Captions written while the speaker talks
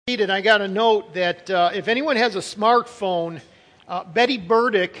And I got a note that if anyone has a smartphone, Betty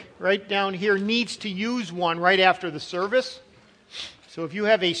Burdick, right down here, needs to use one right after the service. So if you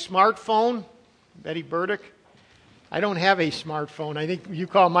have a smartphone, Betty Burdick, I don't have a smartphone. I think you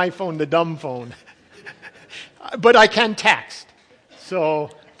call my phone the dumb phone. But I can text,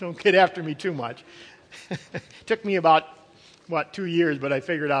 so don't get after me too much. Took me about, 2 years, but I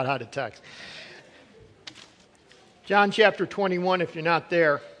figured out how to text. John chapter 21, if you're not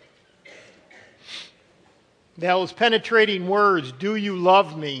there. Those penetrating words, do you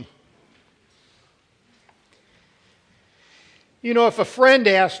love me? You know, if a friend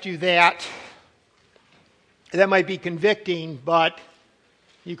asked you that might be convicting, but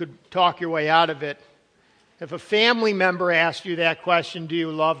you could talk your way out of it. If a family member asked you that question, do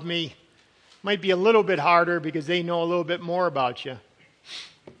you love me? It might be a little bit harder because they know a little bit more about you.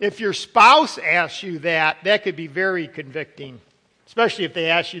 If your spouse asks you that could be very convicting, especially if they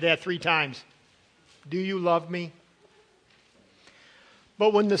ask you that 3 times. Do you love me?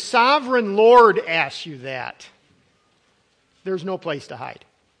 But when the sovereign Lord asks you that, there's no place to hide.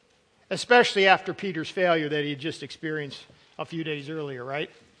 Especially after Peter's failure that he had just experienced a few days earlier,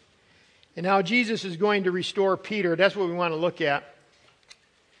 right? And now Jesus is going to restore Peter. That's what we want to look at.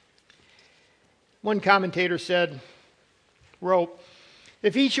 One commentator wrote,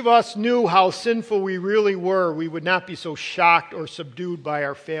 if each of us knew how sinful we really were, we would not be so shocked or subdued by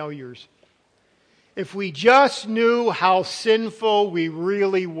our failures. If we just knew how sinful we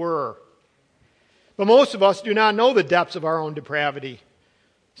really were. But most of us do not know the depths of our own depravity.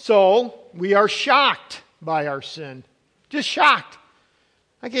 So we are shocked by our sin. Just shocked.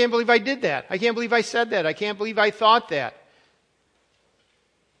 I can't believe I did that. I can't believe I said that. I can't believe I thought that.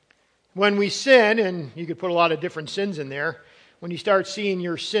 When we sin, and you could put a lot of different sins in there, when you start seeing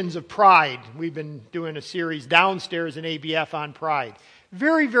your sins of pride, we've been doing a series downstairs in ABF on pride.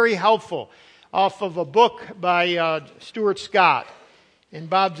 Very, very helpful. Off of a book by Stuart Scott. And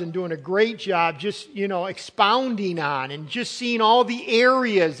Bob's been doing a great job just, expounding on and just seeing all the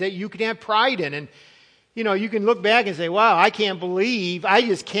areas that you can have pride in. And, you can look back and say, wow, I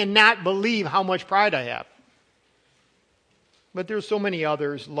just cannot believe how much pride I have. But there's so many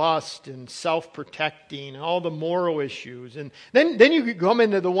others, lust and self-protecting, and all the moral issues. And then you could come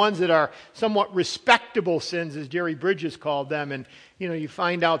into the ones that are somewhat respectable sins, as Jerry Bridges called them. And, you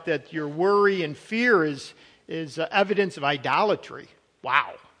find out that your worry and fear is evidence of idolatry.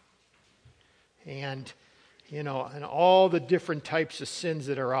 Wow. And, and all the different types of sins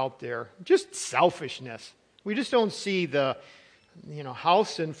that are out there. Just selfishness. We just don't see how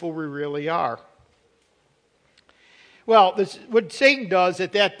sinful we really are. Well, what Satan does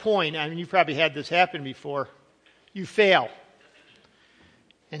at that point, you've probably had this happen before, you fail.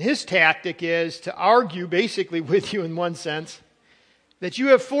 And his tactic is to argue basically with you in one sense that you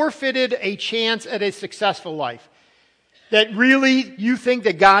have forfeited a chance at a successful life. That really you think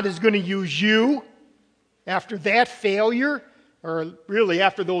that God is going to use you after that failure, or really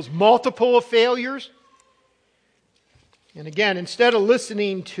after those multiple of failures. And again, instead of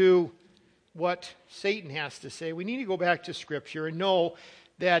listening to what Satan has to say, we need to go back to Scripture and know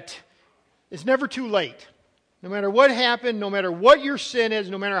that it's never too late. No matter what happened, no matter what your sin is,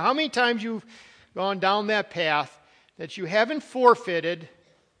 no matter how many times you've gone down that path, that you haven't forfeited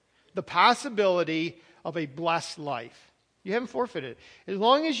the possibility of a blessed life. You haven't forfeited it. As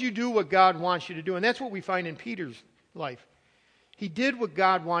long as you do what God wants you to do, and that's what we find in Peter's life. He did what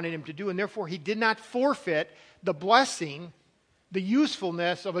God wanted him to do, and therefore he did not forfeit the blessing, the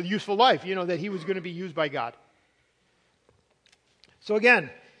usefulness of a useful life, that he was going to be used by God. So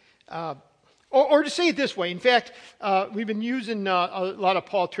again, or to say it this way, in fact, we've been using a lot of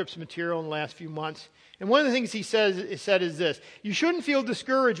Paul Tripp's material in the last few months, and one of the things he said is this: you shouldn't feel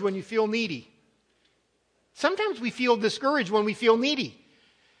discouraged when you feel needy. Sometimes we feel discouraged when we feel needy.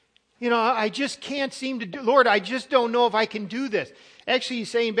 I just can't seem to do, Lord, I just don't know if I can do this. Actually,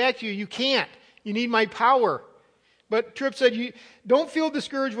 he's saying back to you, you can't. You need my power. But Tripp said, you don't feel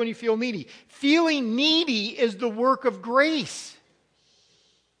discouraged when you feel needy. Feeling needy is the work of grace.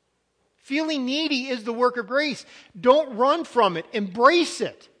 Feeling needy is the work of grace. Don't run from it. Embrace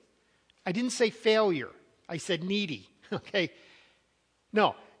it. I didn't say failure. I said needy. Okay?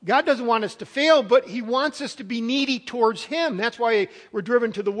 No. God doesn't want us to fail, but he wants us to be needy towards him. That's why we're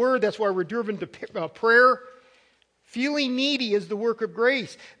driven to the Word. That's why we're driven to prayer. Feeling needy is the work of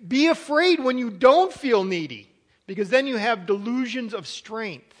grace. Be afraid when you don't feel needy, because then you have delusions of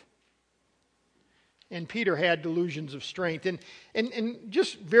strength. And Peter had delusions of strength. And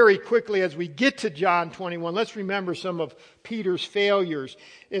just very quickly as we get to John 21, let's remember some of Peter's failures.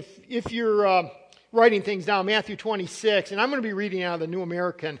 If you're writing things down, Matthew 26, and I'm going to be reading out of the New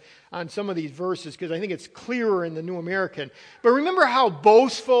American on some of these verses because I think it's clearer in the New American. But remember how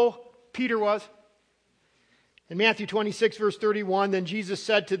boastful Peter was? In Matthew 26, verse 31, then Jesus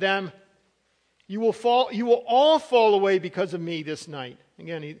said to them, you will all fall away because of me this night.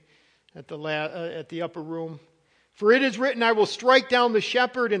 Again, at the upper room. For it is written, I will strike down the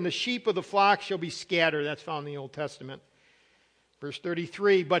shepherd, and the sheep of the flock shall be scattered. That's found in the Old Testament. Verse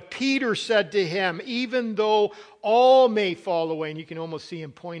 33, but Peter said to him, even though all may fall away, and you can almost see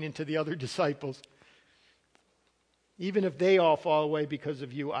him pointing to the other disciples, even if they all fall away because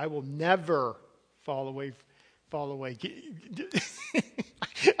of you, I will never fall away.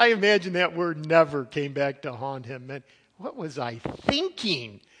 I imagine that word never came back to haunt him. And what was I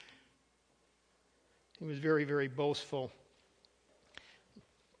thinking? He was very, very boastful.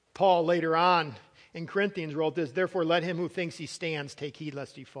 Paul later on in Corinthians wrote this, therefore let him who thinks he stands take heed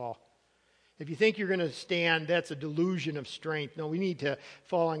lest he fall. If you think you're going to stand, that's a delusion of strength. No, we need to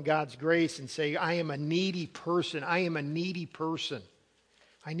fall on God's grace and say, I am a needy person. I am a needy person.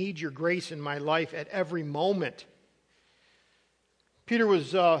 I need your grace in my life at every moment. Peter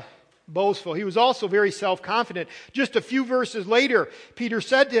was boastful. He was also very self-confident. Just a few verses later, Peter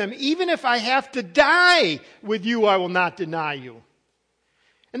said to him, even if I have to die with you, I will not deny you.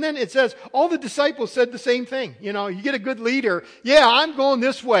 And then it says, all the disciples said the same thing. You know, you get a good leader, yeah, I'm going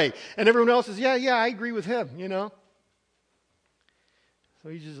this way. And everyone else says, yeah, I agree with him, you know. So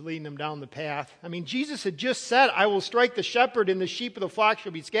he's just leading them down the path. I mean, Jesus had just said, I will strike the shepherd and the sheep of the flock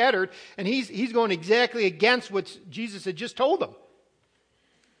shall be scattered. And he's going exactly against what Jesus had just told them.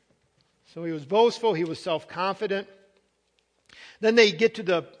 So he was boastful. He was self-confident. Then they get to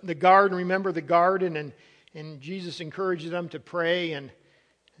the garden. Remember the garden. And Jesus encourages them to pray. And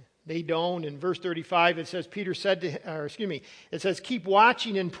they don't. In verse 35, it says, it says, keep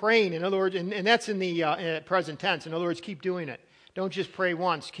watching and praying. In other words, and that's in the present tense. In other words, keep doing it. Don't just pray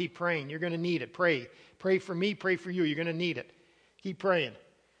once. Keep praying. You're going to need it. Pray. Pray for me. Pray for you. You're going to need it. Keep praying.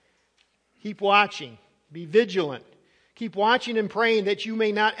 Keep watching. Be vigilant. Keep watching and praying that you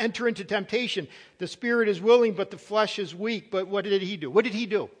may not enter into temptation. The spirit is willing, but the flesh is weak. But what did he do? What did he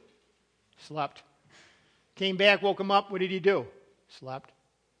do? Slept. Came back, woke him up. What did he do? Slept.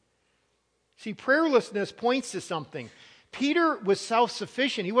 See, prayerlessness points to something. Peter was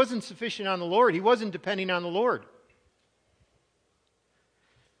self-sufficient. He wasn't sufficient on the Lord. He wasn't depending on the Lord.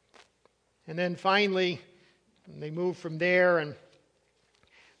 And then finally, they move from there and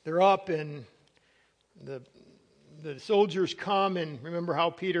they're up and the soldiers come, and remember how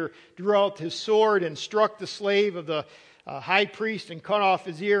Peter drew out his sword and struck the slave of the high priest and cut off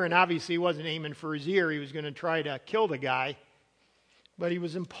his ear. And obviously he wasn't aiming for his ear. He was going to try to kill the guy. But he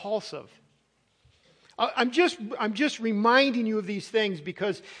was impulsive. I'm just reminding you of these things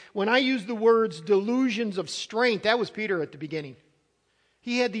because when I use the words delusions of strength, that was Peter at the beginning.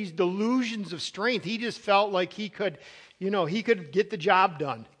 He had these delusions of strength. He just felt like he could get the job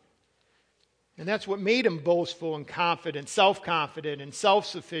done. And that's what made him boastful and confident, self-confident and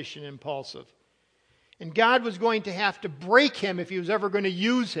self-sufficient, impulsive. And God was going to have to break him if he was ever going to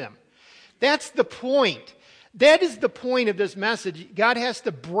use him. That's the point. That is the point of this message. God has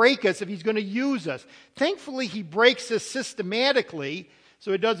to break us if he's going to use us. Thankfully, he breaks us systematically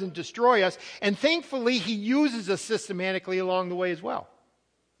so it doesn't destroy us. And thankfully, he uses us systematically along the way as well.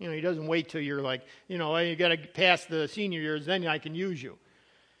 You know, he doesn't wait till you're like, you got to pass the senior years, then I can use you.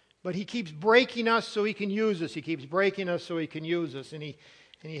 But he keeps breaking us so he can use us. He keeps breaking us so he can use us. And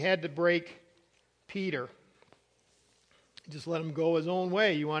he had to break Peter. Just let him go his own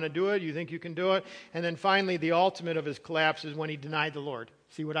way. You want to do it? You think you can do it? And then finally, the ultimate of his collapse is when he denied the Lord.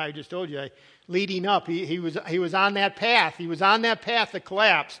 See what I just told you? Leading up, he was on that path. He was on that path to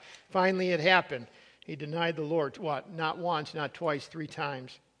collapse. Finally, it happened. He denied the Lord. What? Not once, not twice, 3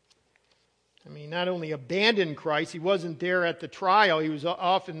 times. I mean, not only abandoned Christ, he wasn't there at the trial. He was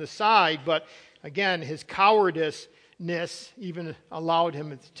off in the side. But again, his cowardice even allowed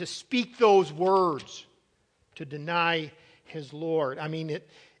him to speak those words, to deny his Lord. I mean,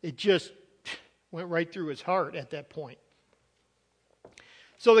 it just went right through his heart at that point.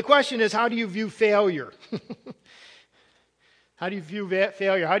 So the question is, how do you view failure? How do you view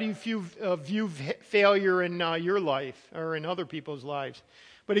failure? How do you view failure in your life or in other people's lives?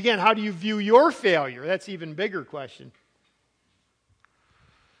 But again, how do you view your failure? That's an even bigger question.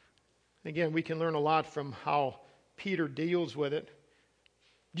 Again, we can learn a lot from how Peter deals with it.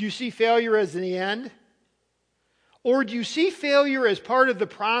 Do you see failure as the end? Or do you see failure as part of the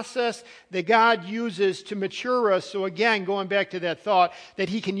process that God uses to mature us? So again, going back to that thought, that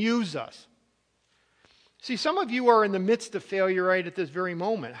he can use us. See, some of you are in the midst of failure right at this very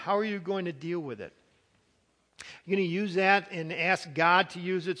moment. How are you going to deal with it? You're going to use that and ask God to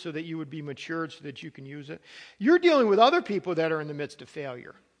use it so that you would be matured so that you can use it. You're dealing with other people that are in the midst of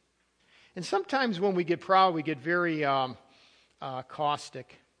failure. And sometimes when we get proud, we get very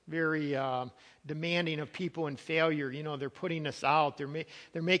caustic, very demanding of people in failure. You know, they're putting us out.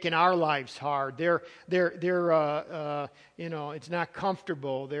 They're making our lives hard. They're you know, it's not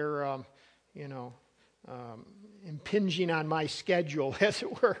comfortable. They're you know, impinging on my schedule, as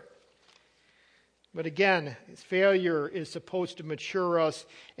it were. But again, failure is supposed to mature us,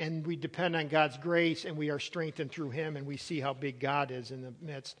 and we depend on God's grace, and we are strengthened through Him, and we see how big God is in the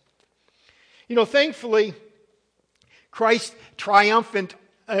midst. You know, thankfully, Christ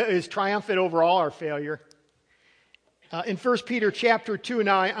is triumphant over all our failure. In 1 Peter chapter 2,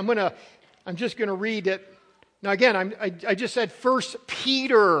 now I'm just going to read it. Now again, I just said 1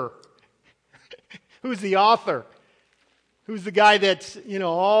 Peter. Who's the author? Who's the guy that's, you know,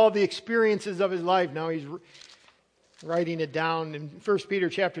 all the experiences of his life? Now he's writing it down. In 1 Peter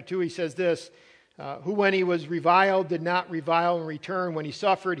chapter 2, he says this, who when he was reviled did not revile in return. When he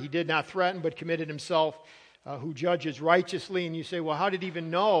suffered, he did not threaten, but committed himself, who judges righteously. And you say, well, how did he even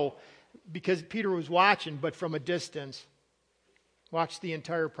know? Because Peter was watching, but from a distance. Watch the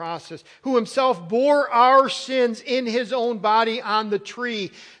entire process. Who himself bore our sins in his own body on the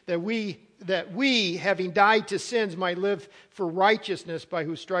tree, that we, having died to sins, might live for righteousness, by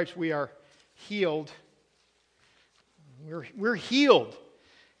whose stripes we are healed. We're healed.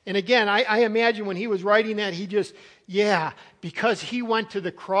 And again, I imagine when he was writing that, because he went to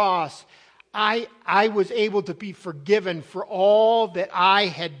the cross, I was able to be forgiven for all that I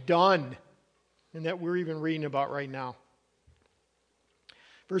had done, and that we're even reading about right now.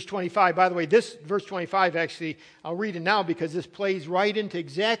 Verse 25, by the way, this verse 25 actually, I'll read it now because this plays right into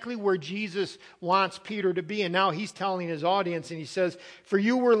exactly where Jesus wants Peter to be. And now he's telling his audience, and he says, for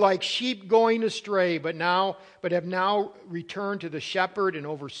you were like sheep going astray, but have now returned to the shepherd and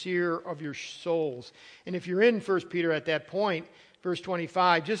overseer of your souls. And if you're in 1 Peter at that point, verse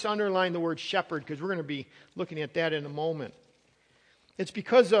 25, just underline the word shepherd, because we're going to be looking at that in a moment. It's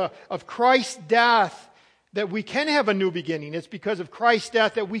because of Christ's death that we can have a new beginning. It's because of Christ's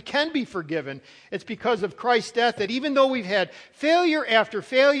death that we can be forgiven. It's because of Christ's death that even though we've had failure after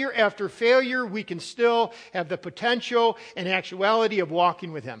failure after failure, we can still have the potential and actuality of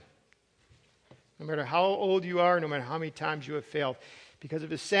walking with Him. No matter how old you are, no matter how many times you have failed, because of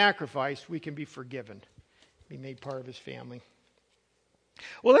His sacrifice, we can be forgiven, be made part of His family.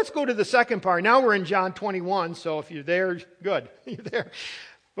 Well, let's go to the second part. Now we're in John 21, so if you're there, good. You're there.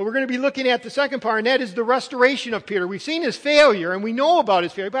 But we're going to be looking at the second part, and that is the restoration of Peter. We've seen his failure, and we know about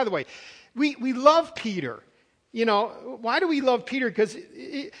his failure. By the way, we love Peter. You know, why do we love Peter? Because,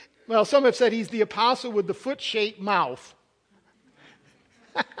 some have said he's the apostle with the foot-shaped mouth.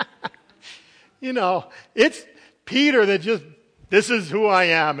 You know, it's Peter that just, this is who I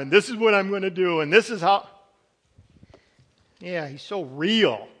am, and this is what I'm going to do, and this is how. Yeah, he's so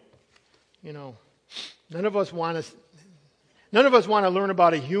real. You know, none of us want to learn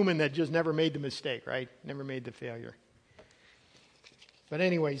about a human that just never made the mistake, right? Never made the failure. But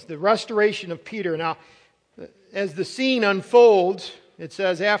anyways, the restoration of Peter. Now, as the scene unfolds, it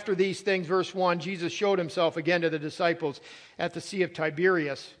says, after these things, verse 1, Jesus showed himself again to the disciples at the Sea of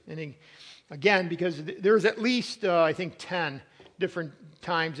Tiberias. And again, because there's at least, 10 different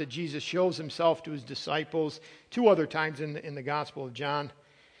times that Jesus shows himself to his disciples. 2 other times in the Gospel of John.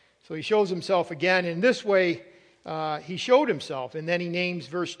 So he shows himself again. In this way, he showed himself, and then he names,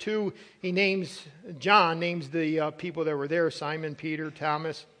 verse 2, John names the people that were there, Simon, Peter,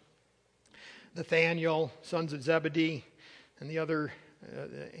 Thomas, Nathanael, sons of Zebedee, and the other,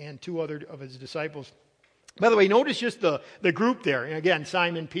 and 2 other of his disciples. By the way, notice just the group there. And again,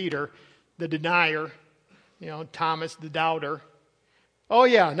 Simon, Peter, the denier, Thomas, the doubter. Oh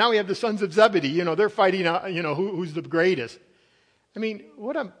yeah, now we have the sons of Zebedee, they're fighting, who's the greatest. I mean,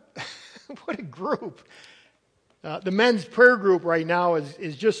 what a group. The men's prayer group right now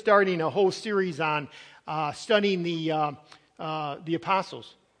is just starting a whole series on studying the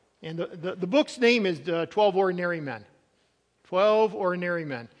apostles. And the book's name is 12 Ordinary Men. 12 Ordinary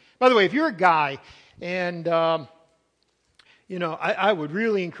Men. By the way, if you're a guy and, I would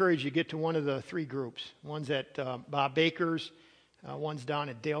really encourage you to get to one of the 3 groups. One's at Bob Baker's, one's down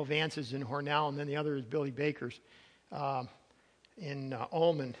at Dale Vance's in Hornell, and then the other is Billy Baker's in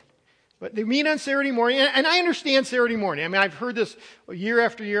Almond. But they meet on Saturday morning, and I understand Saturday morning. I mean, I've heard this year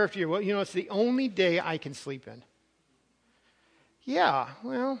after year after year. Well, it's the only day I can sleep in. Yeah,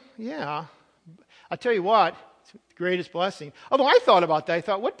 I'll tell you what, it's the greatest blessing. Although I thought about that. I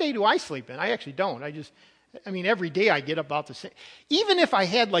thought, what day do I sleep in? I actually don't. I mean, every day I get about the same. Even if I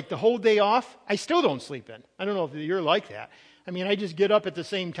had like the whole day off, I still don't sleep in. I don't know if you're like that. I mean, I just get up at the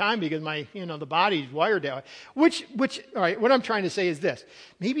same time because my, the body's wired that way. Which, all right, what I'm trying to say is this.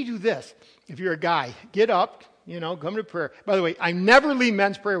 Maybe do this. If you're a guy, get up, come to prayer. By the way, I never leave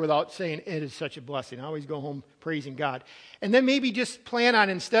men's prayer without saying it is such a blessing. I always go home praising God. And then maybe just plan on,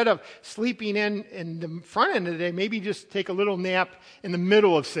 instead of sleeping in the front end of the day, maybe just take a little nap in the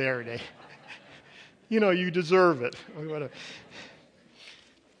middle of Saturday. You deserve it.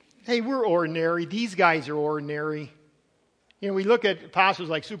 Hey, we're ordinary. These guys are ordinary. We look at apostles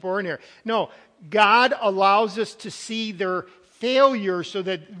like super ordinary. No, God allows us to see their failure so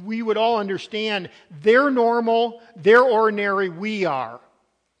that we would all understand they're normal, they're ordinary, we are.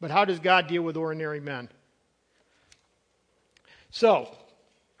 But how does God deal with ordinary men? So,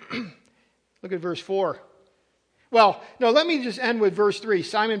 look at verse 4. Well, no, let me just end with verse 3.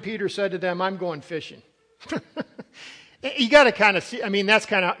 Simon Peter said to them, I'm going fishing. You got to kind of see, that's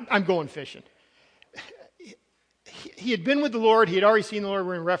kind of, I'm going fishing. He had been with the Lord. He had already seen the Lord.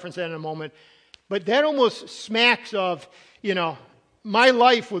 We're going to reference that in a moment. But that almost smacks of, my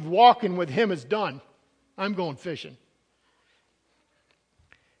life with walking with him is done. I'm going fishing.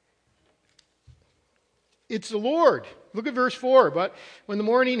 It's the Lord. Look at verse 4. But when the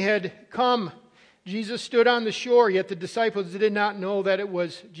morning had come, Jesus stood on the shore, yet the disciples did not know that it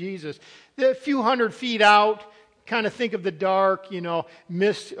was Jesus. A few hundred feet out, kind of think of the dark,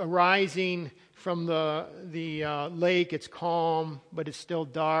 mist arising from the lake. It's calm, but it's still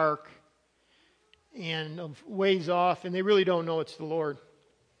dark. And a ways off, and they really don't know it's the Lord.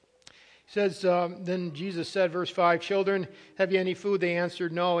 He says, then Jesus said, verse 5, Children, have you any food? They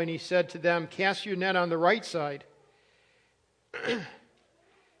answered, No. And he said to them, Cast your net on the right side,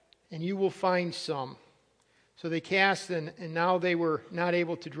 and you will find some. So they cast, and now they were not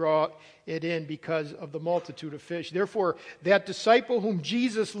able to draw it in because of the multitude of fish. Therefore, that disciple whom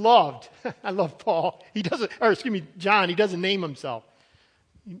Jesus loved, I love Paul, John, he doesn't name himself.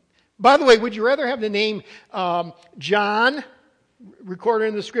 By the way, would you rather have the name John recorded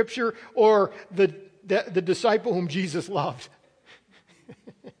in the scripture or the disciple whom Jesus loved?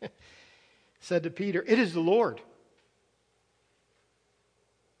 Said to Peter, It is the Lord.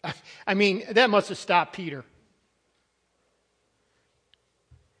 That must have stopped Peter.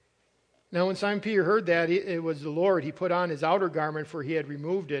 Now, when Simon Peter heard that it was the Lord, he put on his outer garment, for he had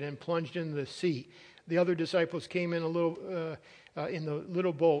removed it, and plunged into the sea. The other disciples came in in the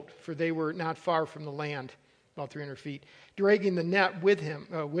little boat, for they were not far from the land, about 300 feet, dragging the net with him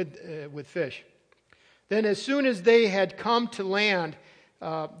with fish. Then, as soon as they had come to land,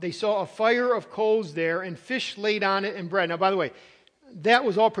 they saw a fire of coals there, and fish laid on it, and bread. Now, by the way, that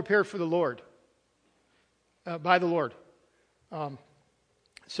was all prepared for the Lord, by the Lord. The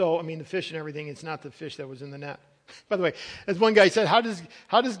fish and everything, it's not the fish that was in the net. By the way, as one guy said, how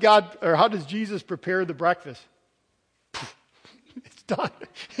does Jesus prepare the breakfast? It's done.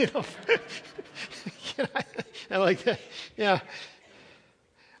 I like that. Yeah.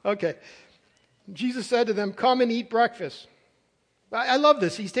 Okay. Jesus said to them, Come and eat breakfast. I love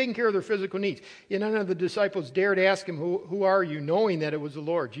this. He's taking care of their physical needs. None of the disciples dared ask him, Who are you? Knowing that it was the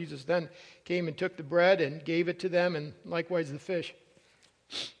Lord. Jesus then came and took the bread and gave it to them, and likewise the fish.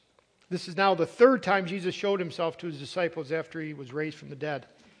 This is now the third time Jesus showed himself to his disciples after he was raised from the dead.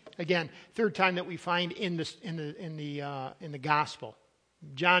 Again, third time that we find in the gospel.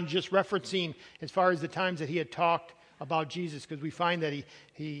 John just referencing as far as the times that he had talked about Jesus, because we find that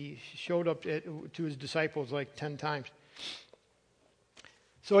he showed up to his disciples like 10 times.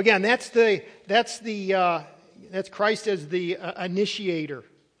 So again, that's Christ as the initiator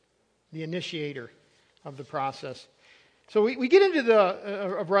of the process. So we get into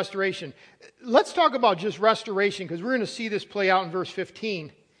of restoration. Let's talk about just restoration, because we're going to see this play out in verse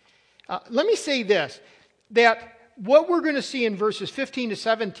 15. Let me say this, that what we're going to see in verses 15 to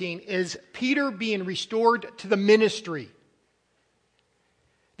 17 is Peter being restored to the ministry.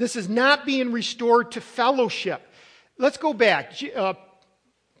 This is not being restored to fellowship. Let's go back.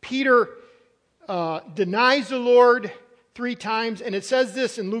 Peter denies the Lord 3 times, and it says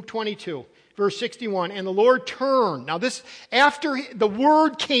this in Luke 22. Verse 61, and the Lord turned. Now this, after the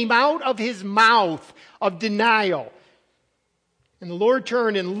word came out of his mouth of denial, and the Lord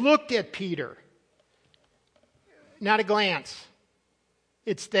turned and looked at Peter. Not a glance.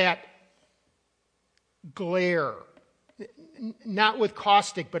 It's that glare. Not with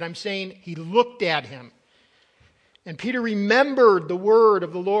caustic, but I'm saying he looked at him. And Peter remembered the word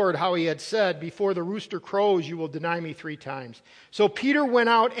of the Lord, how he had said, Before the rooster crows, you will deny me 3 times. So Peter went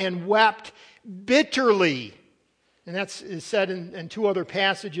out and wept bitterly. And that's said in 2 other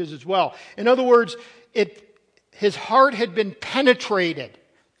passages as well. In other words, it his heart had been penetrated.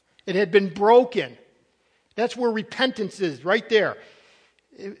 It had been broken. That's where repentance is, right there.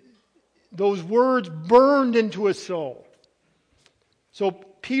 Those words burned into his soul. So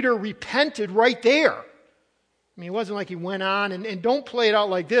Peter repented right there. I mean, it wasn't like he went on, and don't play it out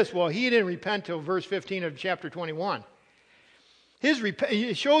like this. Well, he didn't repent till verse 15 of chapter 21.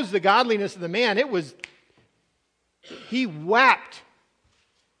 It shows the godliness of the man. He wept.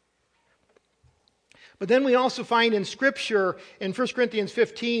 But then we also find in Scripture, in 1 Corinthians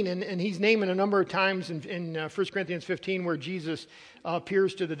 15, and he's naming a number of times in 1 Corinthians 15 where Jesus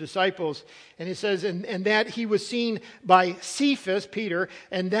appears to the disciples. And he says, and that he was seen by Cephas, Peter,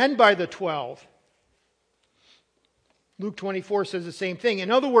 and then by the 12. Luke 24 says the same thing.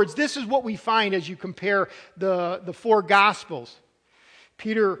 In other words, this is what we find as you compare the four Gospels.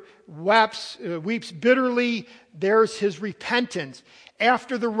 Peter weeps bitterly. There's his repentance.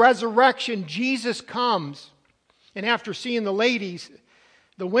 After the resurrection, Jesus comes, and after seeing the ladies,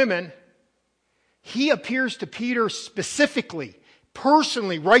 the women, he appears to Peter specifically,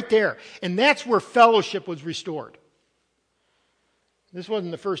 personally, right there. And that's where fellowship was restored. This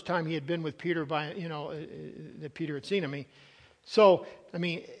wasn't the first time he had been with Peter that Peter had seen him.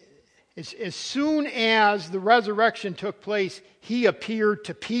 As soon as the resurrection took place, he appeared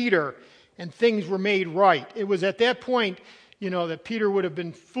to Peter and things were made right. It was at that point, that Peter would have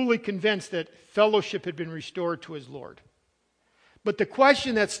been fully convinced that fellowship had been restored to his Lord. But the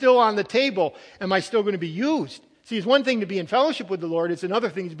question that's still on the table, am I still going to be used? See, it's one thing to be in fellowship with the Lord. It's another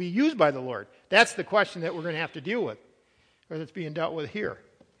thing to be used by the Lord. That's the question that we're going to have to deal with, or that's being dealt with here.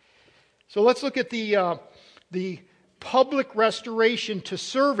 So let's look at the public restoration to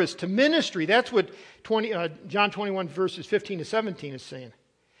service, to ministry. That's what John 21 verses 15 to 17 is saying.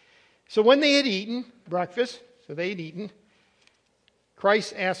 So when they had eaten breakfast,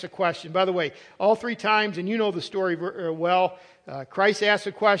 Christ asks a question. By the way, all three times, and you know the story well, Christ asks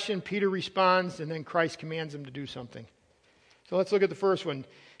a question, Peter responds, and then Christ commands him to do something. So let's look at the first one.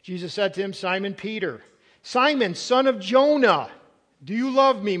 Jesus said to him, Simon Peter, Simon, son of Jonah, do you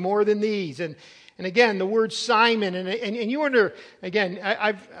love me more than these? And again, the word Simon, and you wonder, again,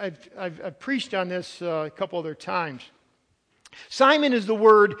 I've preached on this a couple other times. Simon is the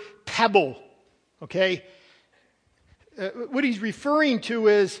word pebble, okay? What he's referring to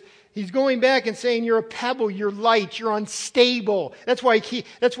is he's going back and saying you're a pebble, you're light, you're unstable. That's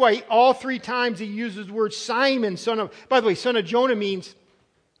why all three times he uses the word Simon, by the way, son of Jonah means,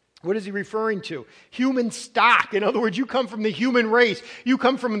 what is he referring to? Human stock. In other words, you come from the human race. You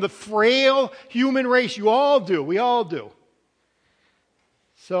come from the frail human race. You all do. We all do.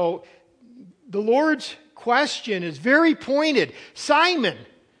 So the Lord's question is very pointed. Simon,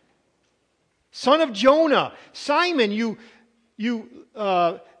 son of Jonah. Simon, you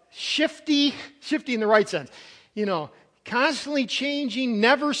shifty in the right sense. Constantly changing,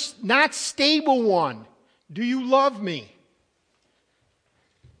 not stable one. Do you love me?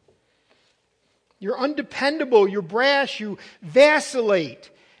 You're undependable, you're brash, you vacillate,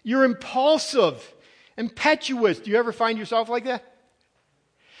 you're impulsive, impetuous. Do you ever find yourself like that?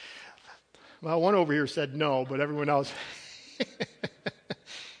 Well, one over here said no, but everyone else.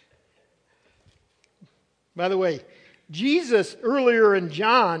 By the way, Jesus, earlier in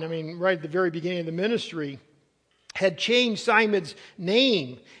John, right at the very beginning of the ministry, had changed Simon's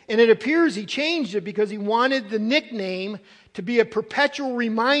name. And it appears he changed it because he wanted the nickname to be a perpetual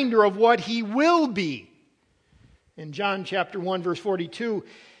reminder of what he will be. In John chapter 1, verse 42,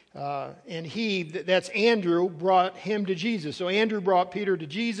 that's Andrew, brought him to Jesus. So Andrew brought Peter to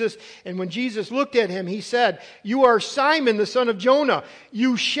Jesus, and when Jesus looked at him, he said, "You are Simon, the son of Jonah.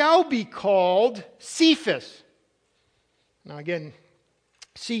 You shall be called Cephas." Now again,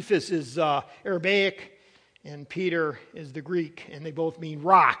 Cephas is Aramaic, and Peter is the Greek, and they both mean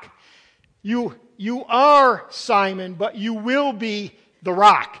rock. You are Simon, but you will be the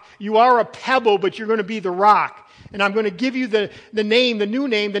rock. You are a pebble, but you're going to be the rock. And I'm going to give you the name, the new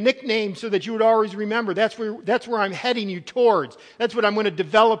name, the nickname, so that you would always remember. That's where I'm heading you towards. That's what I'm going to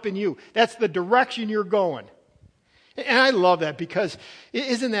develop in you. That's the direction you're going. And I love that, because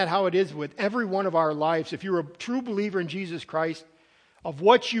isn't that how it is with every one of our lives? If you're a true believer in Jesus Christ, of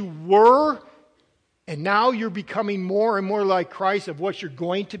what you were, and now you're becoming more and more like Christ, of what you're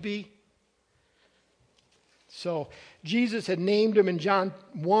going to be. So Jesus had named him in John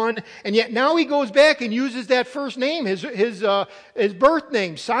 1, and yet now he goes back and uses that first name, his birth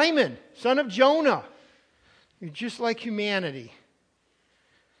name, Simon, son of Jonah. You're just like humanity.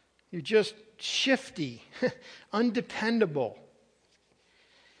 You're just shifty, undependable.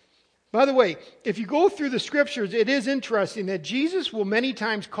 By the way, if you go through the scriptures, it is interesting that Jesus will many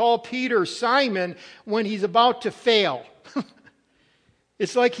times call Peter Simon when he's about to fail.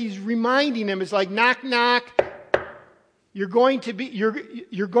 It's like he's reminding him. It's like, knock, knock. You're going to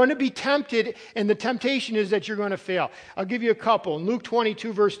be tempted, and the temptation is that you're going to fail. I'll give you a couple. In Luke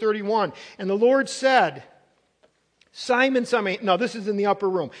 22, verse 31, and the Lord said, Simon, Simon, no, this is in the upper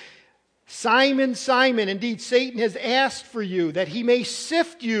room. Simon, Simon, indeed Satan has asked for you that he may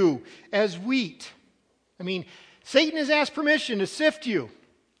sift you as wheat. I mean, Satan has asked permission to sift you.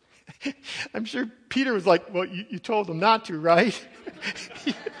 I'm sure Peter was like, well, you told him not to, right?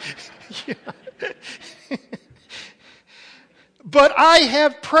 But I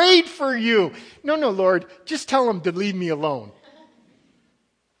have prayed for you. No, Lord, just tell him to leave me alone.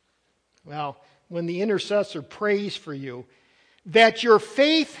 Well, when the intercessor prays for you, that your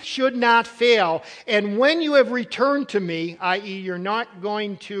faith should not fail, and when you have returned to me, i.e., you're not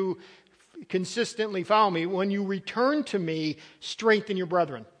going to consistently follow me, when you return to me, strengthen your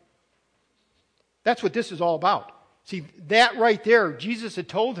brethren. That's what this is all about. See, that right there, Jesus had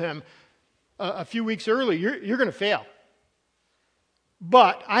told him a few weeks earlier, you're going to fail.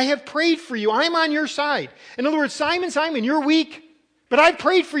 But I have prayed for you. I'm on your side. In other words, Simon, Simon, you're weak, but I've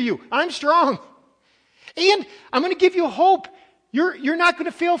prayed for you. I'm strong. And I'm going to give you hope. You're not going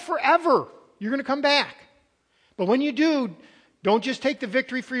to fail forever. You're going to come back. But when you do, don't just take the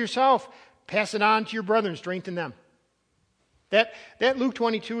victory for yourself. Pass it on to your brethren. Strengthen them. That Luke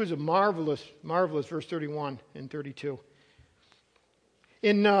 22 is a marvelous verse 31 and 32.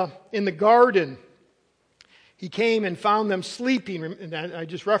 In the garden, he came and found them sleeping. And I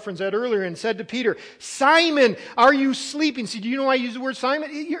just referenced that earlier and said to Peter, Simon, are you sleeping? See, do you know why I use the word Simon?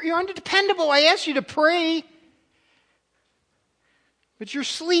 You're undependable. I asked you to pray. But you're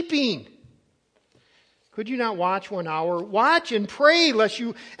sleeping. Could you not watch 1 hour? Watch and pray lest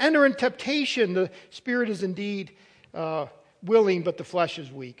you enter in temptation. The spirit is indeed willing, but the flesh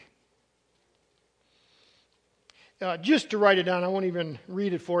is weak. Just to write it down, I won't even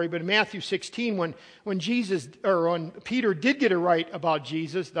read it for you, but in Matthew 16, when Peter did get it right about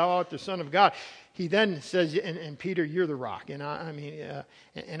Jesus, thou art the Son of God, he then says, and Peter, you're the rock. And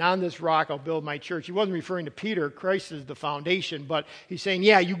and on this rock I'll build my church. He wasn't referring to Peter. Christ is the foundation, but he's saying,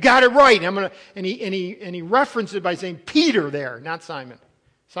 yeah, you got it right. And he referenced it by saying Peter there, not Simon.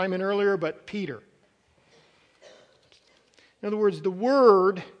 Simon earlier, but Peter. In other words, the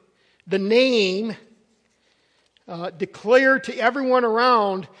word, the name, declared to everyone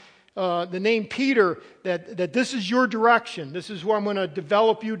around the name Peter that this is your direction. This is where I'm going to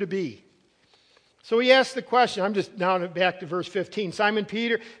develop you to be. So he asked the question. I'm just now back to verse 15. Simon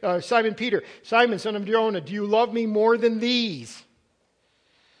Peter, Simon, son of Jonah, do you love me more than these?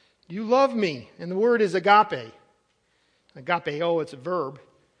 Do you love me? And the word is agape. Agapeo, it's a verb.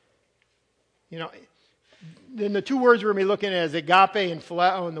 Then the two words we're going to be looking at is agape and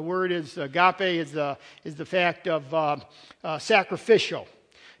phileo, and the word is agape is the fact of sacrificial.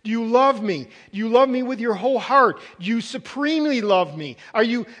 Do you love me? Do you love me with your whole heart? Do you supremely love me? Are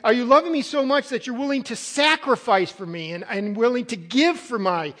you loving me so much that you're willing to sacrifice for me and willing to give for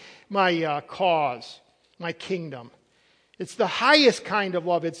my cause, my kingdom? It's the highest kind of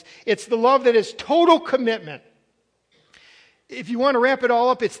love. It's the love that is total commitment. If you want to wrap it all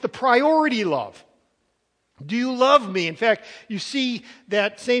up, it's the priority love. Do you love me? In fact, you see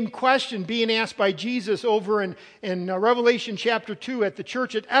that same question being asked by Jesus over in Revelation chapter 2 at the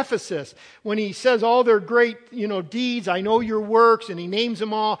church at Ephesus when he says all their great deeds, I know your works, and he names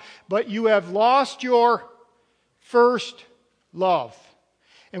them all, but you have lost your first love.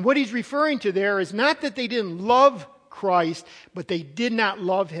 And what he's referring to there is not that they didn't love Christ, but they did not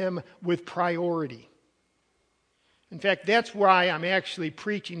love him with priority. In fact, that's why I'm actually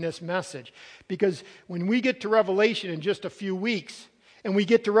preaching this message. Because when we get to Revelation in just a few weeks, and we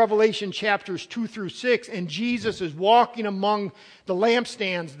get to Revelation chapters 2 through 6, and Jesus is walking among the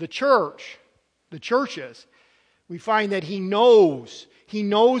lampstands, the churches, we find that he knows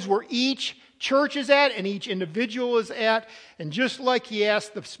where each church is at and each individual is at. And just like he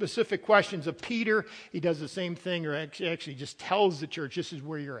asked the specific questions of Peter, he does the same thing, or actually just tells the church, this is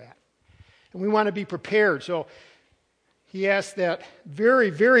where you're at. And we want to be prepared. So he asked that very,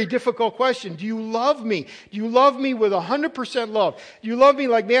 very difficult question. Do you love me? Do you love me with 100% love? Do you love me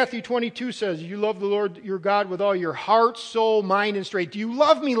like Matthew 22 says? You love the Lord your God with all your heart, soul, mind, and strength. Do you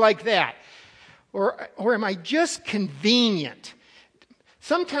love me like that? Or am I just convenient?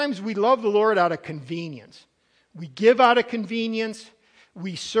 Sometimes we love the Lord out of convenience. We give out of convenience.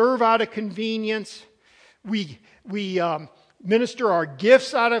 We serve out of convenience. We minister our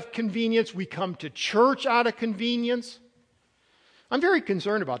gifts out of convenience. We come to church out of convenience. I'm very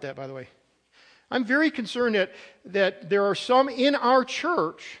concerned about that, by the way. I'm very concerned that there are some in our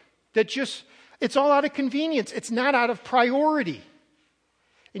church that just, it's all out of convenience. It's not out of priority.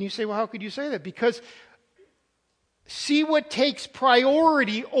 And you say, well, how could you say that? Because see what takes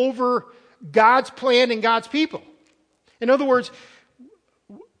priority over God's plan and God's people. In other words,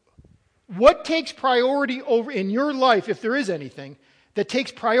 what takes priority over in your life, if there is anything, that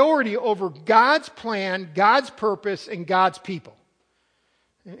takes priority over God's plan, God's purpose, and God's people?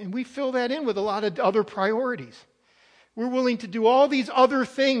 And we fill that in with a lot of other priorities. We're willing to do all these other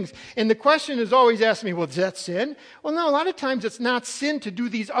things. And the question is always asked me, well, is that sin? Well, no, a lot of times it's not sin to do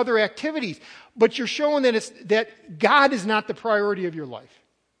these other activities. But you're showing that God is not the priority of your life.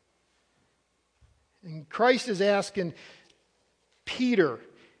 And Christ is asking Peter,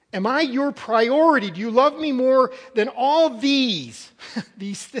 am I your priority? Do you love me more than all these,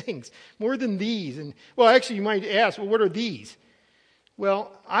 these things? More than these? And well, actually, you might ask, well, what are these?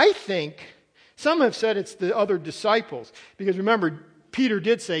 Well, I think some have said it's the other disciples. Because remember, Peter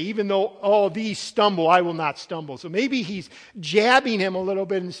did say, even though all these stumble, I will not stumble. So maybe he's jabbing him a little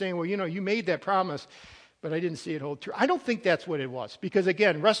bit and saying, well, you made that promise, but I didn't see it hold true. I don't think that's what it was. Because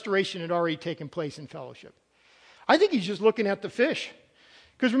again, restoration had already taken place in fellowship. I think he's just looking at the fish.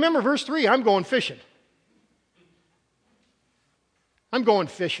 Because remember, verse 3, I'm going fishing. I'm going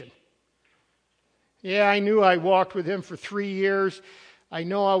fishing. Yeah, I knew I walked with him for 3 years. I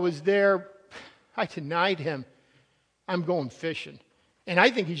know I was there. I denied him. I'm going fishing. And I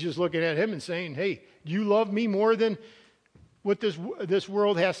think he's just looking at him and saying, hey, do you love me more than what this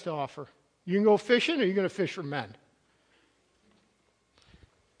world has to offer? You can go fishing, or are you going to fish for men?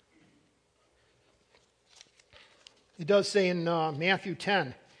 It does say in Matthew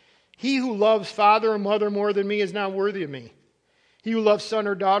 10, he who loves father or mother more than me is not worthy of me. He who loves son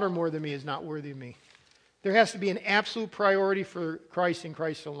or daughter more than me is not worthy of me. There has to be an absolute priority for Christ and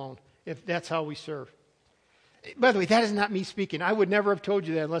Christ alone, if that's how we serve. By the way, that is not me speaking. I would never have told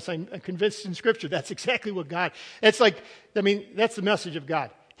you that unless I'm convinced in Scripture. That's exactly what God, that's the message of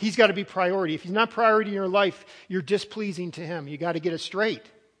God. He's got to be priority. If he's not priority in your life, you're displeasing to him. You got to get it straight.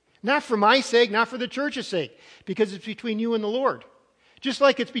 Not for my sake, not for the church's sake, because it's between you and the Lord. Just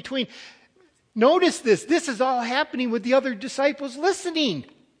like it's between, notice this is all happening with the other disciples listening.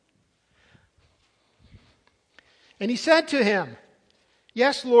 And he said to him,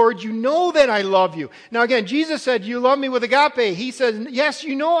 yes, Lord, you know that I love you. Now again, Jesus said, you love me with agape. He says, yes,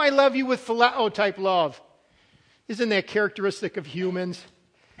 you know I love you with phileo type love. Isn't that characteristic of humans?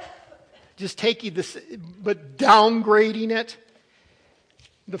 Just taking this, but downgrading it.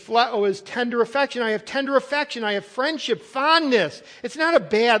 The phileo is tender affection. I have tender affection. I have friendship, fondness. It's not a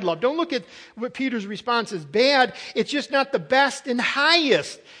bad love. Don't look at what Peter's response is bad. It's just not the best and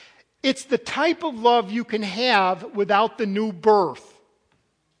highest. It's the type of love you can have without the new birth.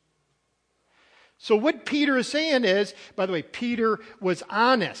 So what Peter is saying is, by the way, Peter was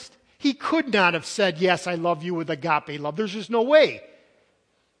honest. He could not have said, yes, I love you with agape love. There's just no way.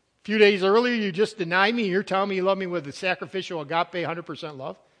 A few days earlier, you just denied me. You're telling me you love me with a sacrificial agape 100%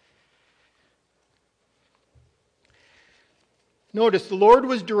 love. Notice, the Lord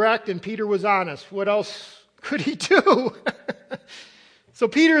was direct and Peter was honest. What else could he do? So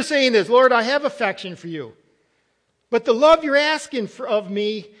Peter is saying this, Lord, I have affection for you. But the love you're asking of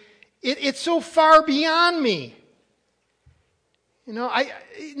me, it's so far beyond me. I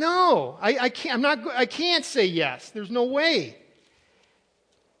can't say yes. There's no way.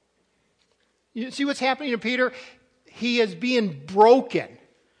 You see what's happening to Peter? He is being broken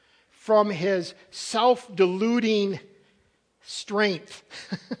from his self-deluding strength.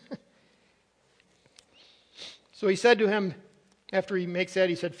 So he said to him, after he makes that,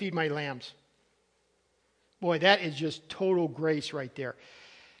 he said, feed my lambs. Boy, that is just total grace right there.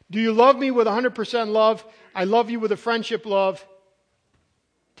 Do you love me with 100% love? I love you with a friendship love.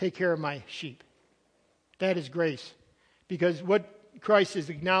 Take care of my sheep. That is grace. Because what Christ is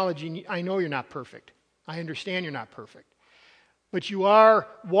acknowledging, I know you're not perfect. I understand you're not perfect. But you are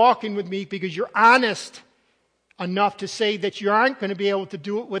walking with me because you're honest enough to say that you aren't going to be able to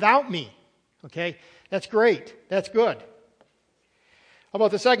do it without me. Okay? That's great. That's good. How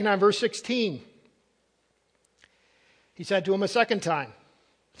about the second time, verse 16? He said to him a second time,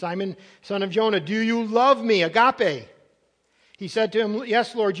 Simon, son of Jonah, do you love me? Agape. He said to him,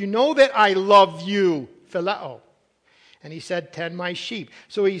 yes, Lord, you know that I love you. Phileo. And he said, tend my sheep.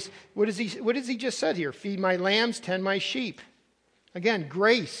 So what does he just said here? Feed my lambs, tend my sheep. Again,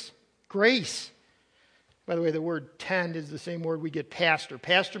 grace. Grace. By the way, the word tend is the same word we get pastor.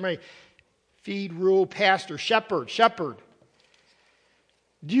 Pastor may feed, rule, pastor, shepherd.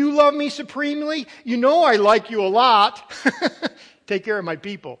 Do you love me supremely? You know I like you a lot. take care of my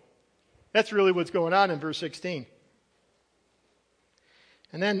people. That's really what's going on in verse 16.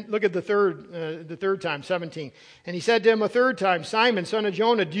 And then look at the third time, 17. And he said to him a third time, Simon, son of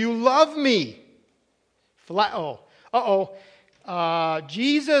Jonah, do you love me?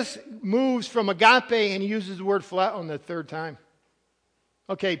 Jesus moves from agape and he uses the word phileo on the third time.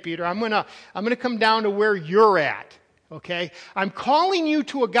 Okay, Peter, I'm gonna come down to where you're at. Okay? I'm calling you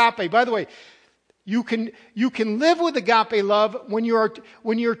to agape. By the way, you can live with agape love when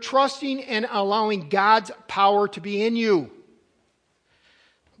you're trusting and allowing God's power to be in you.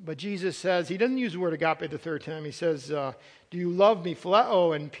 But Jesus says, he doesn't use the word agape the third time. He says, do you love me,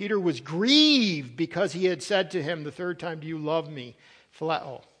 phileo? And Peter was grieved because he had said to him the third time, do you love me,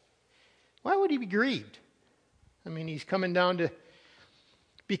 phileo? Why would he be grieved? I mean, he's coming down to,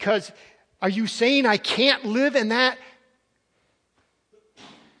 because are you saying I can't live in that?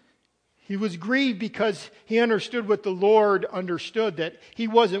 He was grieved because he understood what the Lord understood, that he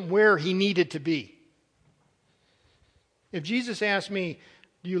wasn't where he needed to be. If Jesus asked me,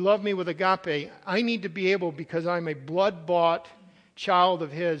 do you love me with agape? I need to be able, because I'm a blood-bought child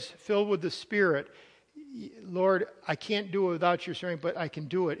of his, filled with the Spirit. Lord, I can't do it without your strength, but I can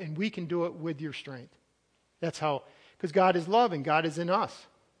do it, and we can do it with your strength. That's how, because God is love and God is in us.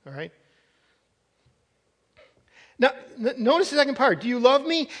 All right? Now, notice the second part. Do you love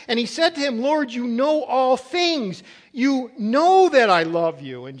me? And he said to him, Lord, you know all things. You know that I love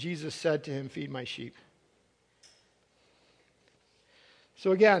you. And Jesus said to him, feed my sheep.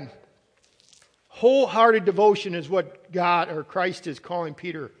 So again, wholehearted devotion is what God or Christ is calling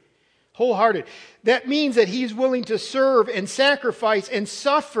Peter. Wholehearted. That means that he's willing to serve and sacrifice and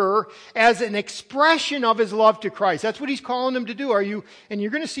suffer as an expression of his love to Christ. That's what he's calling him to do. And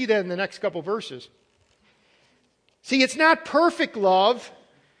you're going to see that in the next couple verses. See, it's not perfect love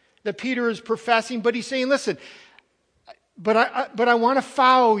that Peter is professing, but he's saying, listen, but I want to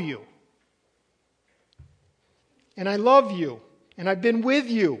follow you. And I love you. And I've been with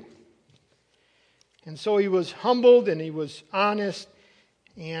you. And so he was humbled and he was honest.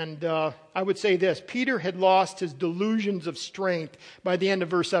 And I would say this, Peter had lost his delusions of strength by the end of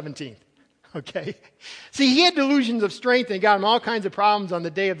verse 17. Okay? See, he had delusions of strength and got him all kinds of problems on the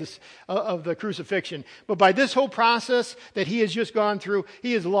day of the crucifixion. But by this whole process that he has just gone through,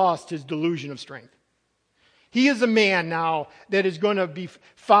 he has lost his delusion of strength. He is a man now that is going to be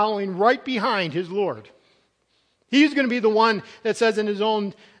following right behind his Lord. He's going to be the one that says in his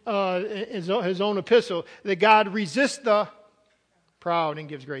own epistle that God resists the proud and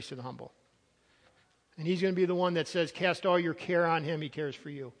gives grace to the humble. And he's going to be the one that says, cast all your care on him, he cares for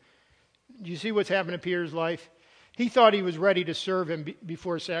you. Do you see what's happened in Peter's life? He thought he was ready to serve him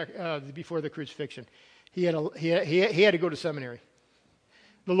before the crucifixion. He had to go to seminary,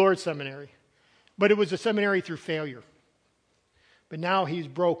 the Lord's seminary. But it was a seminary through failure. But now he's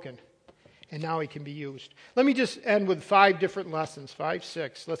broken. And now he can be used. Let me just end with 5 different lessons. 5,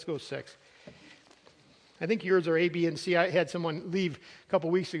 6. Let's go 6. I think yours are A, B, and C. I had someone leave a couple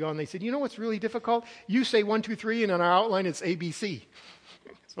weeks ago, and they said, you know what's really difficult? You say 1, 2, 3, and on our outline it's A, B, C.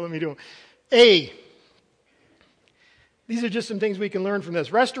 So let me do them. A. These are just some things we can learn from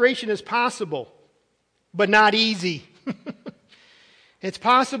this. Restoration is possible, but not easy. It's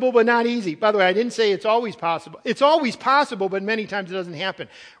possible, but not easy. By the way, I didn't say it's always possible. It's always possible, but many times it doesn't happen.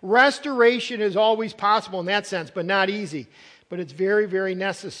 Restoration is always possible in that sense, but not easy. But it's very, very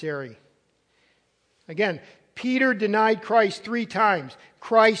necessary. Again, Peter denied Christ 3 times.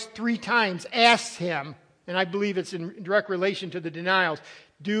 Christ 3 times asked him, and I believe it's in direct relation to the denials,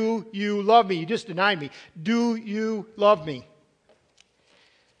 do you love me? You just denied me. Do you love me?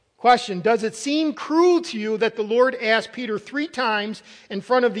 Question, does it seem cruel to you that the Lord asked Peter 3 times in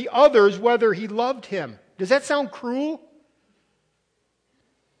front of the others whether he loved him? Does that sound cruel?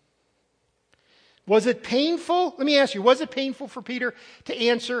 Was it painful? Let me ask you, was it painful for Peter to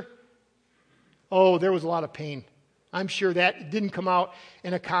answer? Oh, there was a lot of pain. I'm sure that didn't come out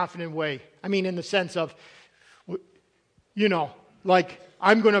in a confident way. I mean, in the sense of, like,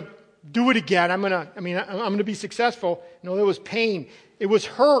 I'm going to do it again. I'm going to be successful. No, there was pain. It was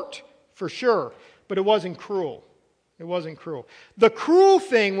hurt, for sure, but it wasn't cruel. It wasn't cruel. The cruel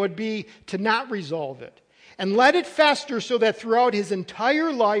thing would be to not resolve it and let it fester so that throughout his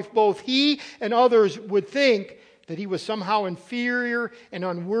entire life, both he and others would think that he was somehow inferior and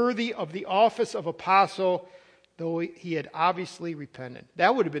unworthy of the office of apostle, though he had obviously repented.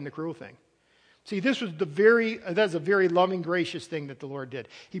 That would have been the cruel thing. See, that's a very loving, gracious thing that the Lord did.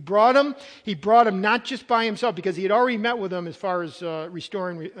 He brought him not just by himself, because he had already met with them as far as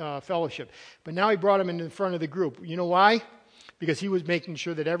restoring fellowship. But now he brought him in front of the group. You know why? Because he was making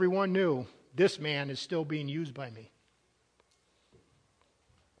sure that everyone knew this man is still being used by me.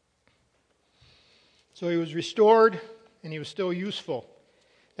 So he was restored, and he was still useful.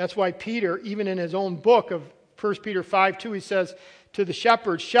 That's why Peter, even in his own book of 1 Peter 5:2, he says to the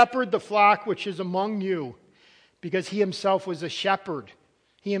shepherds, "Shepherd the flock which is among you," because he himself was a shepherd.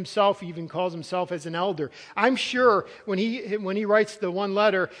 He himself even calls himself as an elder. I'm sure when he writes the one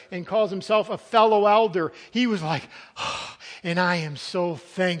letter and calls himself a fellow elder, he was like, "Oh, and I am so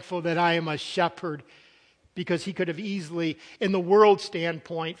thankful that I am a shepherd," because he could have easily, in the world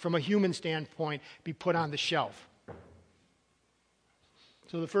standpoint, from a human standpoint, be put on the shelf.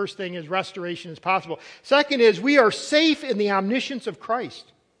 So the first thing is restoration is possible. Second is we are safe in the omniscience of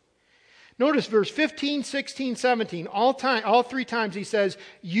Christ. Notice verse 15, 16, 17. All three times he says,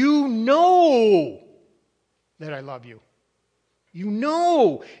 "You know that I love you." You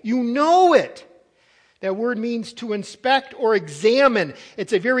know it. That word means to inspect or examine.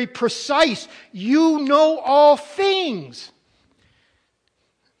 It's a very precise, you know all things.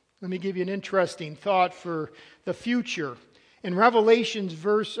 Let me give you an interesting thought for the future. In Revelations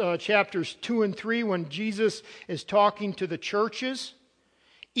chapters 2 and 3, when Jesus is talking to the churches,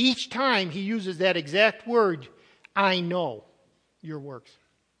 each time he uses that exact word, "I know your works."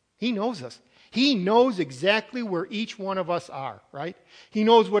 He knows us. He knows exactly where each one of us are, right? He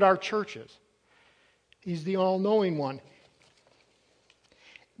knows what our church is. He's the all-knowing one.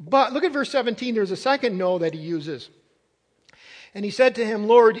 But look at verse 17. There's a second "know" that he uses. And he said to him,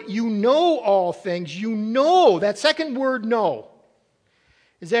 "Lord, you know all things." You know. That second word "know"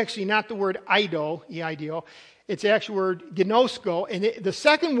 is actually not the word "eido," E-I-D-O. It's the actual word "gnosko." And the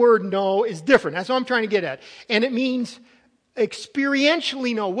second word "know" is different. That's what I'm trying to get at. And it means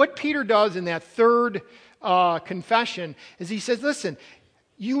experientially know. What Peter does in that third confession is he says, "Listen,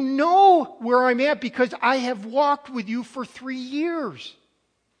 you know where I'm at because I have walked with you for 3 years."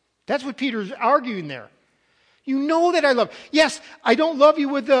 That's what Peter's arguing there. You know that I love. Yes, I don't love you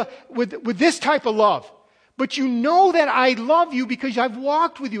with this type of love. But you know that I love you because I've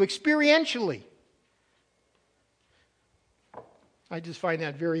walked with you experientially. I just find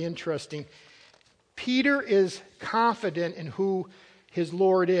that very interesting. Peter is confident in who his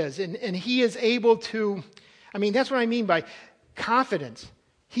Lord is. And he is able to, that's what I mean by confidence.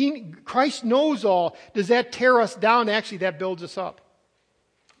 Christ knows all. Does that tear us down? Actually, that builds us up.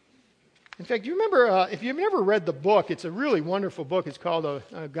 In fact, you remember, if you've never read the book, it's a really wonderful book. It's called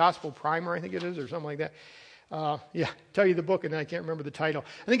a Gospel Primer, I think it is, or something like that. Tell you the book, and I can't remember the title.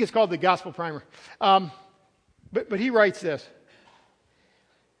 I think it's called the Gospel Primer. But he writes this.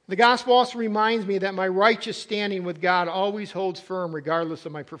 "The gospel also reminds me that my righteous standing with God always holds firm regardless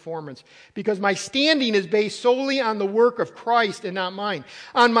of my performance, because my standing is based solely on the work of Christ and not mine.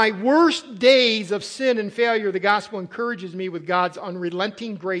 On my worst days of sin and failure, the gospel encourages me with God's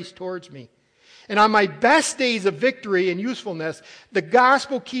unrelenting grace towards me. And on my best days of victory and usefulness, the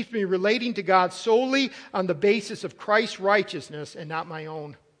gospel keeps me relating to God solely on the basis of Christ's righteousness and not my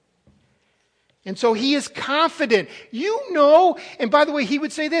own." And so he is confident. You know, and by the way, he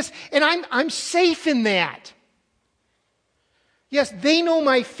would say this, and I'm safe in that. Yes, they know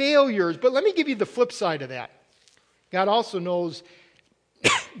my failures, but let me give you the flip side of that. God also knows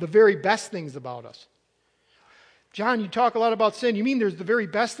the very best things about us. John, you talk a lot about sin. You mean there's the very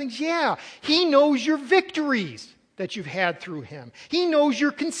best things? Yeah. He knows your victories that you've had through him. He knows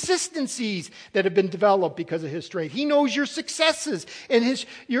your consistencies that have been developed because of his strength. He knows your successes and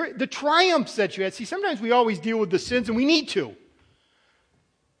the triumphs that you had. See, sometimes we always deal with the sins, and we need to.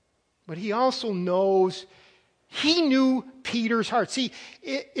 But he also knows, he knew Peter's heart. See,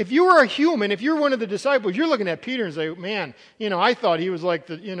 if you were a human, if you're one of the disciples, you're looking at Peter and say, "Man, I thought he was like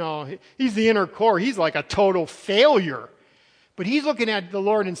he's the inner core. He's like a total failure." But he's looking at the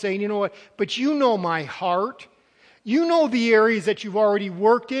Lord and saying, "You know what? But you know my heart. You know the areas that you've already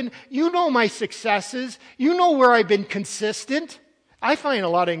worked in. You know my successes. You know where I've been consistent." I find a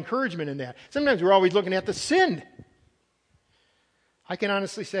lot of encouragement in that. Sometimes we're always looking at the sin. I can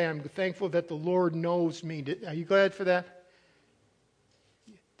honestly say I'm thankful that the Lord knows me. Are you glad for that?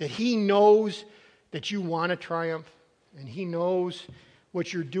 That he knows that you want to triumph, and he knows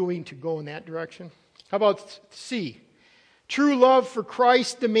what you're doing to go in that direction. How about C? True love for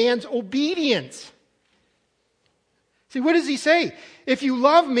Christ demands obedience. See, what does he say? If you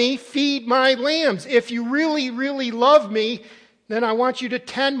love me, feed my lambs. If you really, really love me, then I want you to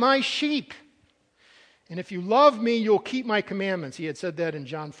tend my sheep. And if you love me, you'll keep my commandments. He had said that in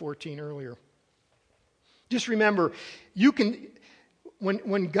John 14 earlier. Just remember,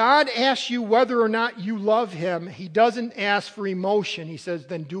 when God asks you whether or not you love him, he doesn't ask for emotion. He says,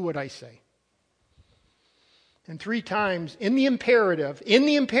 "Then do what I say." And 3 times in the imperative,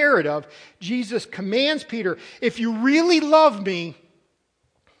 Jesus commands Peter, if you really love me,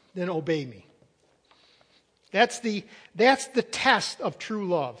 then obey me. That's the test of true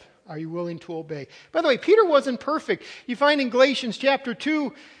love. Are you willing to obey? By the way, Peter wasn't perfect. You find in Galatians chapter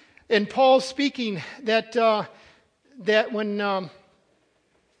 2, and Paul's speaking that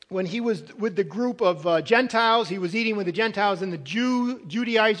when he was with the group of Gentiles, he was eating with the Gentiles, and the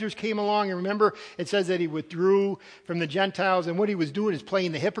Judaizers came along. And remember, it says that he withdrew from the Gentiles, and what he was doing is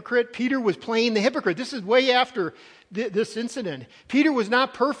playing the hypocrite. Peter was playing the hypocrite. This is way after this incident. Peter was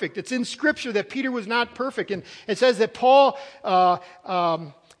not perfect. It's in Scripture that Peter was not perfect. And it says that Paul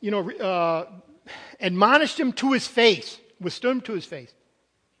admonished him to his face, withstood him to his face.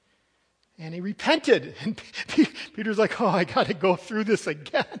 And he repented. And Peter's like, oh, I got to go through this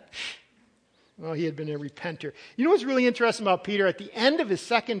again. Well, he had been a repenter. You know what's really interesting about Peter? At the end of his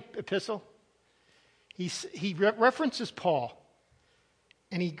second epistle, he references Paul.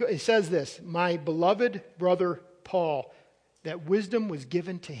 And he says this, my beloved brother Paul, that wisdom was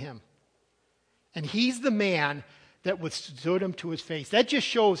given to him. And he's the man that withstood him to his face. That just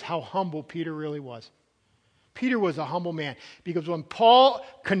shows how humble Peter really was. Peter was a humble man because when Paul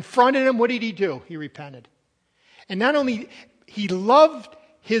confronted him, what did he do? He repented. And not only, he loved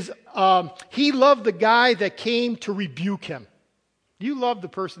the guy that came to rebuke him. Do you love the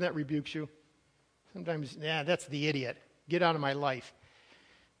person that rebukes you? Sometimes, that's the idiot. Get out of my life.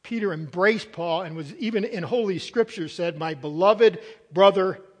 Peter embraced Paul and was even in Holy Scripture said, my beloved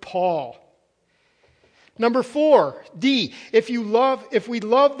brother Paul. Number 4, D, if we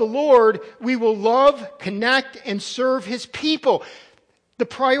love the Lord, we will love, connect, and serve His people. The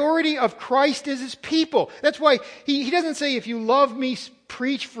priority of Christ is His people. That's why he doesn't say, if you love me,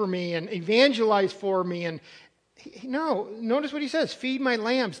 preach for me and evangelize for me. No, notice what he says. Feed my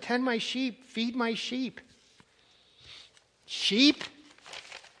lambs, tend my sheep, feed my sheep. Sheep?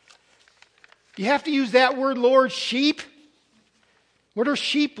 You have to use that word, Lord, sheep? What are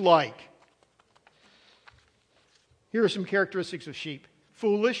sheep like? Here are some characteristics of sheep.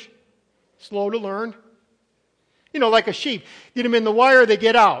 Foolish, slow to learn. Like a sheep. Get them in the wire, they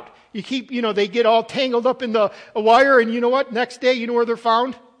get out. You keep, they get all tangled up in the wire, and you know what? Next day, you know where they're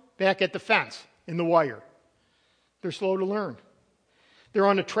found? Back at the fence, in the wire. They're slow to learn. They're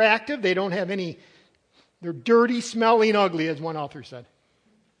unattractive. They don't have any, they're dirty, smelly, and ugly, as one author said.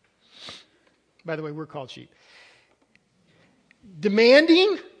 By the way, we're called sheep.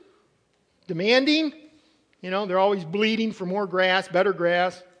 Demanding. They're always bleeding for more grass, better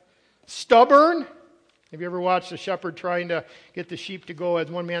grass. Stubborn. Have you ever watched a shepherd trying to get the sheep to go,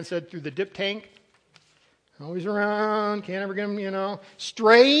 as one man said, through the dip tank? Always around, can't ever get them,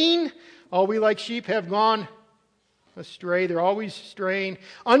 Straying. All we like sheep have gone astray. They're always straying.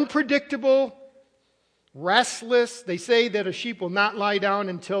 Unpredictable. Restless. They say that a sheep will not lie down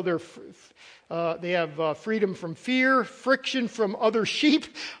until they have freedom from fear, friction from other sheep,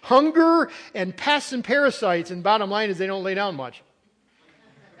 hunger, and pests and parasites. And bottom line is they don't lay down much.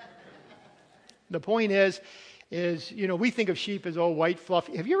 The point is, we think of sheep as all white,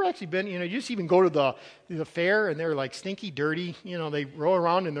 fluffy. Have you ever actually been, you just even go to the fair and they're like stinky, dirty, they roll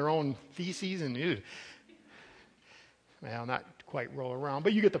around in their own feces and, well, not quite roll around,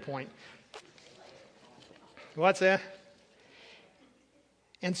 but you get the point. What's that?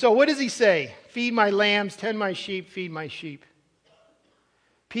 And so what does he say? Feed my lambs, tend my sheep, feed my sheep.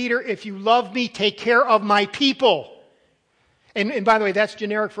 Peter, if you love me, take care of my people. And by the way, that's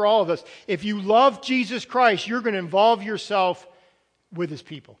generic for all of us. If you love Jesus Christ, you're going to involve yourself with His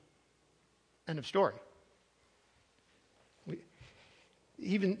people. End of story.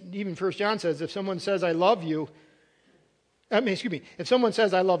 Even 1 John says, if someone says, I love you, if someone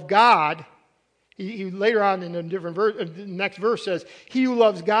says, I love God, he later on in a different verse, the next verse says, he who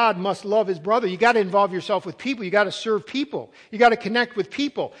loves God must love his brother. You got to involve yourself with people. You got to serve people. You got to connect with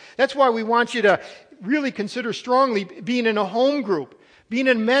people. That's why we want you to really consider strongly being in a home group, being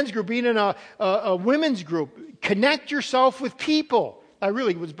in a men's group, being in a women's group. Connect yourself with people. I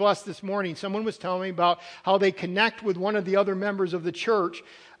really was blessed this morning. Someone was telling me about how they connect with one of the other members of the church.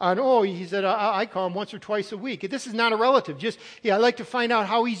 And he said, I call him once or twice a week. This is not a relative. I like to find out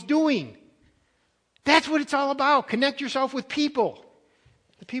how he's doing. That's what it's all about. Connect yourself with people.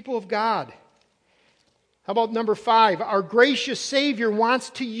 The people of God. How about number 5? Our gracious Savior wants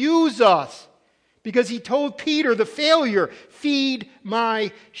to use us. Because he told Peter, the failure, feed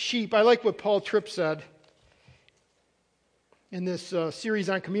my sheep. I like what Paul Tripp said in this series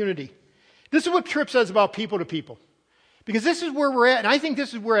on community. This is what Tripp says about people to people. Because this is where we're at. And I think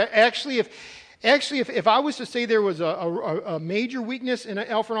this is where if I was to say there was a major weakness in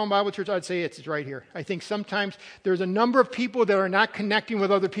Alfred Allen Bible Church, I'd say it's right here. I think sometimes there's a number of people that are not connecting with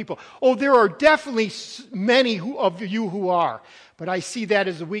other people. Oh, there are definitely many of you who are. But I see that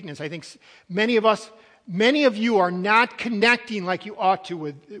as a weakness. I think many of us many of you are not connecting like you ought to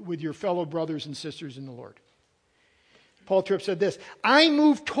with your fellow brothers and sisters in the Lord. Paul Tripp said this, I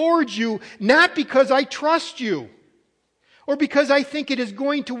move towards you not because I trust you or because I think it is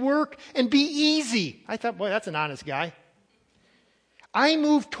going to work and be easy. I thought, boy, that's an honest guy. I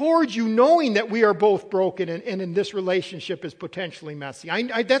move towards you knowing that we are both broken and in this relationship is potentially messy.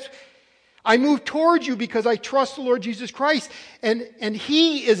 I move towards you because I trust the Lord Jesus Christ and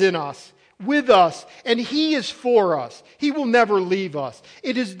He is in us, with us, and He is for us. He will never leave us.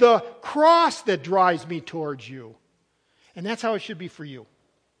 It is the cross that drives me towards you. And that's how it should be for you.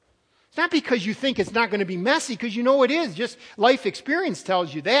 It's not because you think it's not going to be messy, because you know it is. Just life experience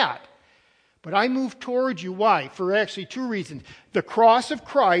tells you that. But I move towards you. Why? For actually two reasons. The cross of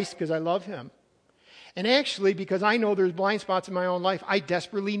Christ, because I love Him. And actually, because I know there's blind spots in my own life, I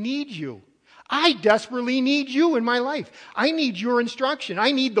desperately need you. I desperately need you in my life. I need your instruction.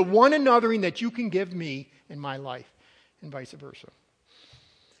 I need the one anothering that you can give me in my life, and vice versa.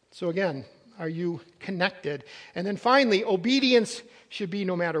 So again, are you connected? And then finally, obedience should be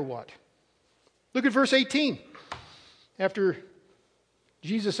no matter what. Look at verse 18. After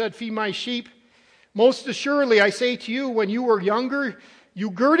Jesus said, feed my sheep, most assuredly I say to you, when you were younger, you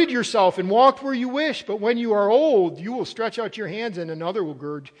girded yourself and walked where you wish, but when you are old, you will stretch out your hands and another will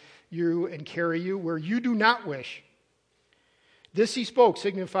gird you and carry you where you do not wish. This he spoke,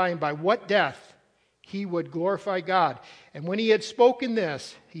 signifying by what death he would glorify God. And when he had spoken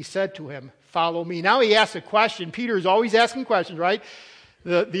this, he said to him, follow me. Now he asks a question. Peter is always asking questions, right?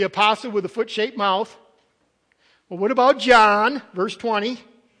 The apostle with the foot-shaped mouth. Well, what about John? Verse 20.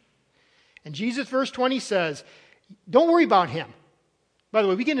 And Jesus, verse 20 says, don't worry about him. By the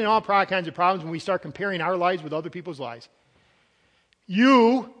way, we get in all kinds of problems when we start comparing our lives with other people's lives.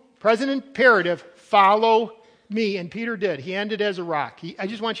 You, present imperative, follow me. And Peter did. He ended as a rock. I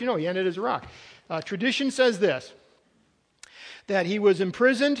just want you to know, he ended as a rock. Tradition says this, that he was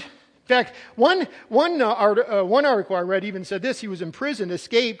imprisoned. In fact, one article I read even said this, he was imprisoned,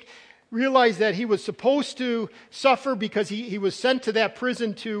 escaped, realized that he was supposed to suffer because he was sent to that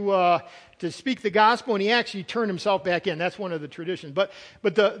prison to speak the gospel, and he actually turned himself back in. That's one of the traditions. But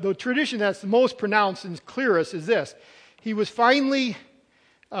the tradition that's the most pronounced and clearest is this. He was finally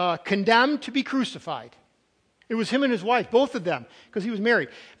condemned to be crucified. It was him and his wife, both of them, because he was married.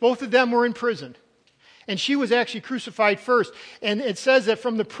 Both of them were in prison. And she was actually crucified first. And it says that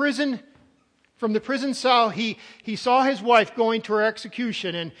from the prison cell, he saw his wife going to her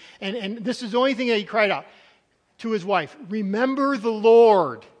execution. And this is the only thing that he cried out to his wife. Remember the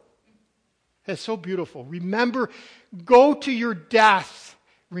Lord. That's so beautiful. Remember, go to your death.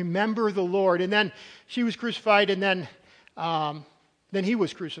 Remember the Lord. And then she was crucified, and then he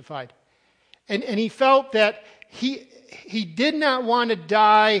was crucified. And he felt that he did not want to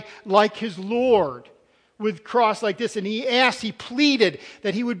die like his Lord with cross like this. And he pleaded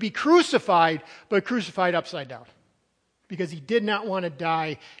that he would be crucified, but crucified upside down. Because he did not want to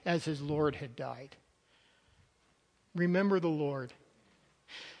die as his Lord had died. Remember the Lord.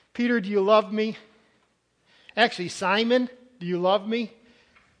 Peter, do you love me? Actually, Simon, do you love me?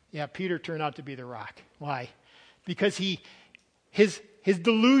 Yeah, Peter turned out to be the rock. Why? Because his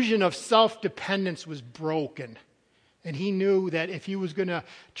delusion of self-dependence was broken. And he knew that if he was going to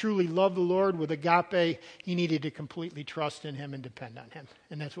truly love the Lord with agape, he needed to completely trust in him and depend on him.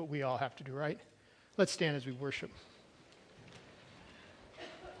 And that's what we all have to do, right? Let's stand as we worship.